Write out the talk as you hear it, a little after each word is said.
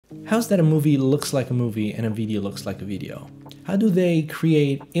How's that a movie looks like a movie and a video looks like a video? How do they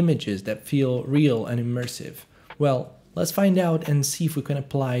create images that feel real and immersive? Well, let's find out and see if we can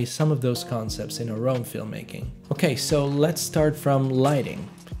apply some of those concepts in our own filmmaking. Okay, so let's start from lighting.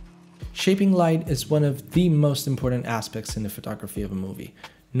 Shaping light is one of the most important aspects in the photography of a movie.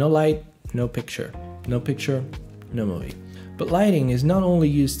 No light, no picture. No picture, no movie. But lighting is not only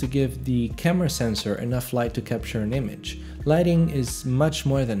used to give the camera sensor enough light to capture an image. Lighting is much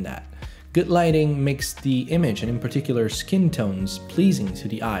more than that. Good lighting makes the image, and in particular skin tones, pleasing to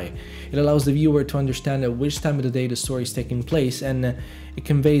the eye. It allows the viewer to understand at which time of the day the story is taking place, and it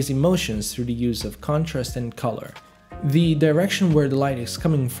conveys emotions through the use of contrast and color. The direction where the light is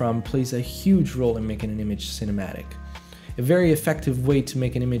coming from plays a huge role in making an image cinematic. A very effective way to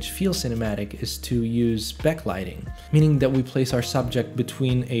make an image feel cinematic is to use backlighting, meaning that we place our subject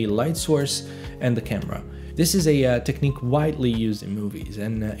between a light source and the camera. This is a technique widely used in movies,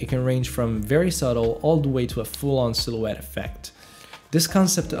 and it can range from very subtle all the way to a full-on silhouette effect. This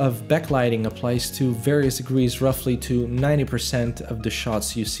concept of backlighting applies to various degrees, roughly to 90% of the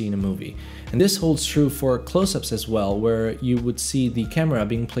shots you see in a movie. And this holds true for close-ups as well, where you would see the camera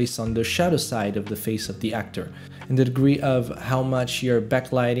being placed on the shadow side of the face of the actor. And the degree of how much you're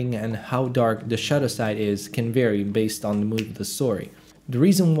backlighting and how dark the shadow side is can vary based on the mood of the story. The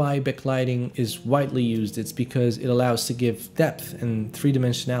reason why backlighting is widely used is because it allows to give depth and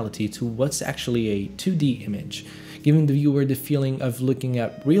three-dimensionality to what's actually a 2D image, giving the viewer the feeling of looking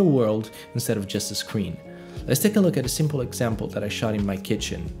at real world instead of just a screen. Let's take a look at a simple example that I shot in my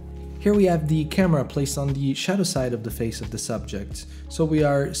kitchen. Here we have the camera placed on the shadow side of the face of the subject, so we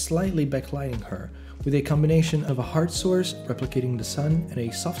are slightly backlighting her, with a combination of a hard source replicating the sun and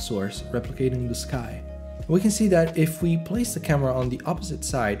a soft source replicating the sky. We can see that if we place the camera on the opposite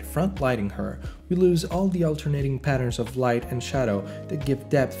side, front lighting her, we lose all the alternating patterns of light and shadow that give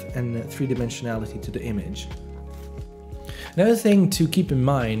depth and three-dimensionality to the image. Another thing to keep in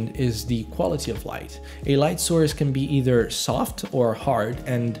mind is the quality of light. A light source can be either soft or hard,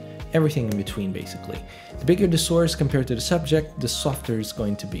 and everything in between basically. The bigger the source compared to the subject, the softer it's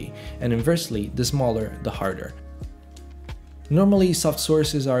going to be, and inversely, the smaller, the harder. Normally, soft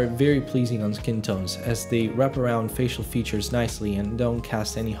sources are very pleasing on skin tones as they wrap around facial features nicely and don't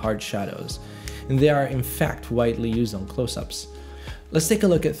cast any hard shadows. And they are in fact widely used on close-ups. Let's take a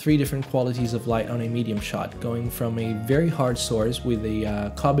look at three different qualities of light on a medium shot, going from a very hard source with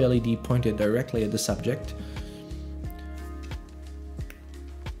a cob LED pointed directly at the subject,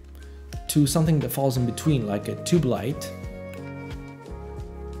 to something that falls in between like a tube light,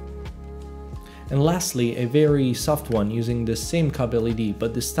 and lastly a very soft one using the same cob LED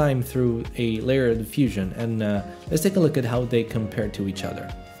but this time through a layer of diffusion, and let's take a look at how they compare to each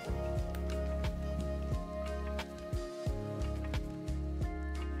other.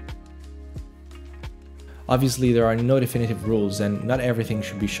 Obviously there are no definitive rules and not everything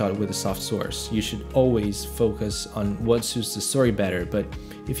should be shot with a soft source. You should always focus on what suits the story better, but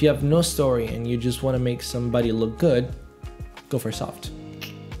if you have no story and you just want to make somebody look good, go for soft.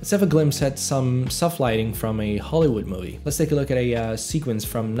 Let's have a glimpse at some soft lighting from a Hollywood movie. Let's take a look at a sequence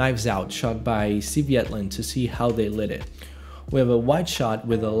from Knives Out shot by Steve Yetland to see how they lit it. We have a wide shot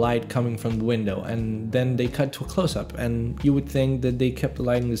with a light coming from the window, and then they cut to a close-up, and you would think that they kept the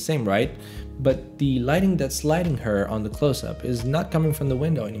lighting the same, right? But the lighting that's lighting her on the close-up is not coming from the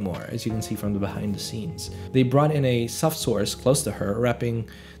window anymore, as you can see from the behind the scenes. They brought in a soft source close to her, wrapping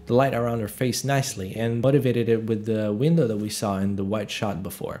the light around her face nicely, and motivated it with the window that we saw in the wide shot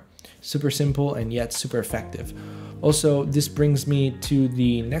before. Super simple and yet super effective. Also, this brings me to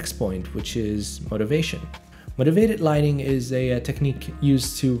the next point, which is motivation. Motivated lighting is a technique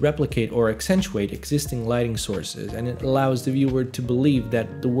used to replicate or accentuate existing lighting sources, and it allows the viewer to believe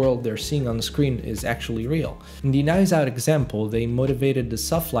that the world they're seeing on the screen is actually real. In the Knives Out example, they motivated the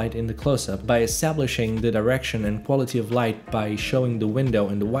soft light in the close-up by establishing the direction and quality of light by showing the window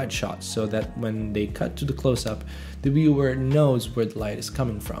in the wide shot, so that when they cut to the close-up, the viewer knows where the light is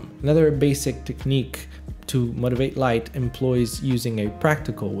coming from. Another basic technique to motivate light employs using a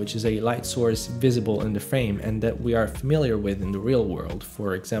practical, which is a light source visible in the frame and that we are familiar with in the real world,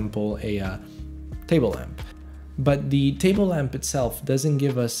 for example a table lamp. But the table lamp itself doesn't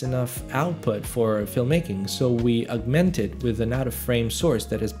give us enough output for filmmaking, so we augment it with an out-of-frame source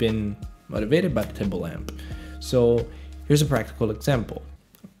that has been motivated by the table lamp. So here's a practical example.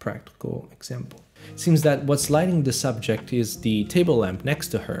 It seems that what's lighting the subject is the table lamp next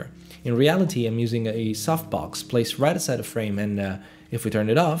to her. In reality, I'm using a softbox placed right outside the frame, and if we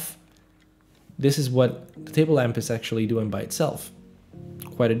turn it off, this is what the table lamp is actually doing by itself.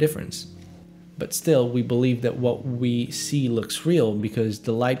 Quite a difference. But still, we believe that what we see looks real because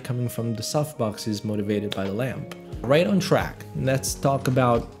the light coming from the softbox is motivated by the lamp. Right on track, let's talk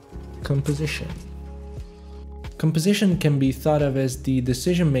about composition. Composition can be thought of as the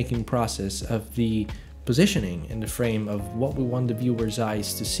decision-making process of the positioning in the frame of what we want the viewer's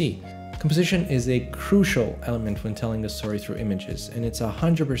eyes to see. Composition is a crucial element when telling a story through images, and it's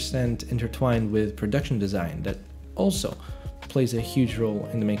 100% intertwined with production design that also plays a huge role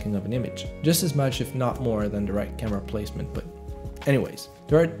in the making of an image, just as much if not more than the right camera placement. But anyways,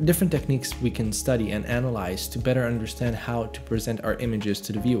 there are different techniques we can study and analyze to better understand how to present our images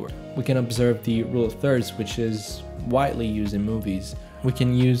to the viewer. We can observe the rule of thirds, which is widely used in movies. We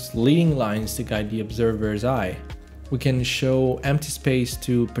can use leading lines to guide the observer's eye. We can show empty space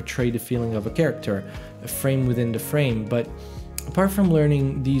to portray the feeling of a character, a frame within the frame, but apart from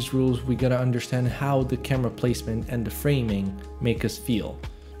learning these rules, we gotta understand how the camera placement and the framing make us feel.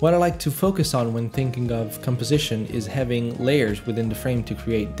 What I like to focus on when thinking of composition is having layers within the frame to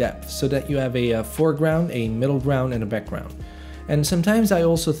create depth, so that you have a foreground, a middle ground, and a background. And sometimes I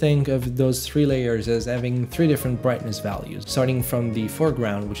also think of those three layers as having three different brightness values, starting from the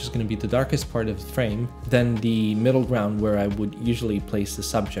foreground, which is going to be the darkest part of the frame, then the middle ground, where I would usually place the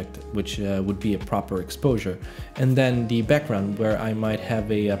subject, which would be a proper exposure, and then the background, where I might have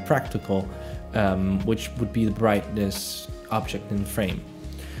a practical, which would be the brightness object in the frame.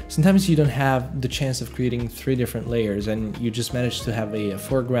 Sometimes you don't have the chance of creating three different layers and you just manage to have a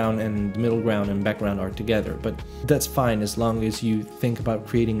foreground and middle ground and background are together, but that's fine as long as you think about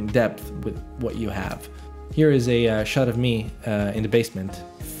creating depth with what you have. Here is a shot of me in the basement,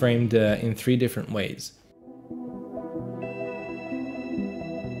 framed in three different ways.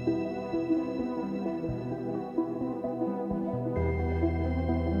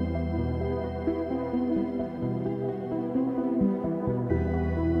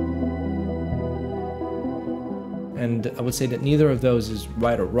 And I would say that neither of those is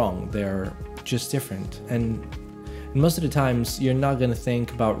right or wrong, they're just different. And most of the times, you're not going to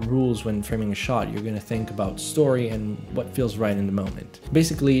think about rules when framing a shot, you're going to think about story and what feels right in the moment.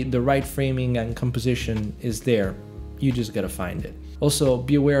 Basically, the right framing and composition is there, you just gotta find it. Also,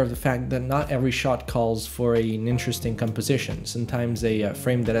 be aware of the fact that not every shot calls for an interesting composition. Sometimes a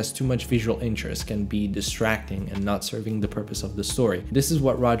frame that has too much visual interest can be distracting and not serving the purpose of the story. This is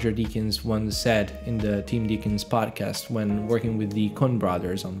what Roger Deakins once said in the Team Deakins podcast when working with the Coen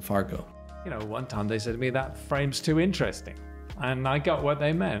brothers on Fargo. You know, one time they said to me, that frame's too interesting. And I got what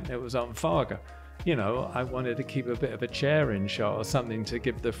they meant. It was on Fargo. You know, I wanted to keep a bit of a chair in shot or something to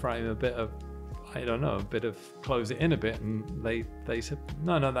give the frame a bit of, I don't know, a bit of close it in a bit, and they said,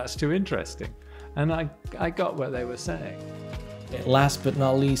 no, that's too interesting. And I got what they were saying. Last but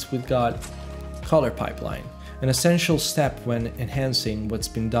not least, we've got color pipeline. An essential step when enhancing what's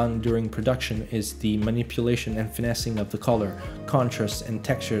been done during production is the manipulation and finessing of the color, contrast, and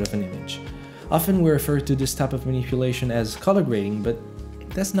texture of an image. Often we refer to this type of manipulation as color grading, but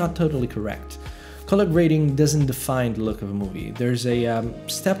that's not totally correct. Color grading doesn't define the look of a movie. There's a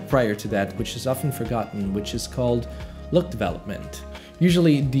step prior to that, which is often forgotten, which is called look development.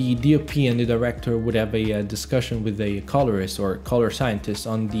 Usually the DOP and the director would have a discussion with a colorist or color scientist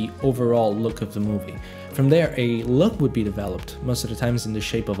on the overall look of the movie. From there, a look would be developed, most of the times in the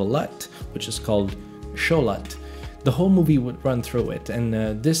shape of a LUT, which is called show LUT. The whole movie would run through it,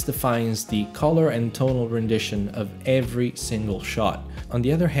 and this defines the color and tonal rendition of every single shot. On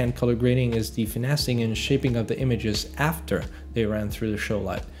the other hand, color grading is the finessing and shaping of the images after they ran through the show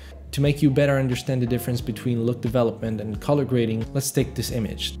LUT. To make you better understand the difference between look development and color grading, let's take this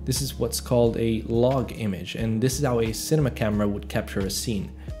image. This is what's called a log image, and this is how a cinema camera would capture a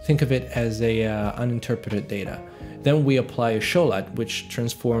scene. Think of it as a uninterpreted data. Then we apply a show LUT, which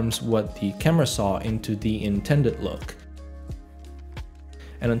transforms what the camera saw into the intended look.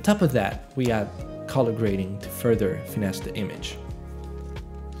 And on top of that, we add color grading to further finesse the image.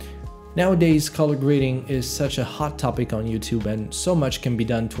 Nowadays, color grading is such a hot topic on YouTube, and so much can be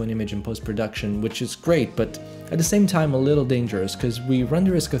done to an image in post-production, which is great, but at the same time a little dangerous, because we run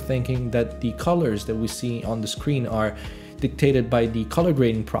the risk of thinking that the colors that we see on the screen are dictated by the color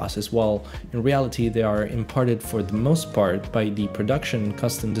grading process, while in reality they are imparted for the most part by the production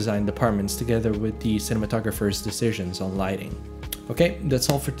custom design departments together with the cinematographer's decisions on lighting. Okay, that's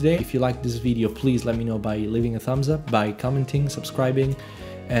all for today. If you liked this video, please let me know by leaving a thumbs up, by commenting, subscribing,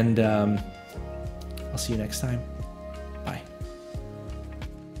 and I'll see you next time.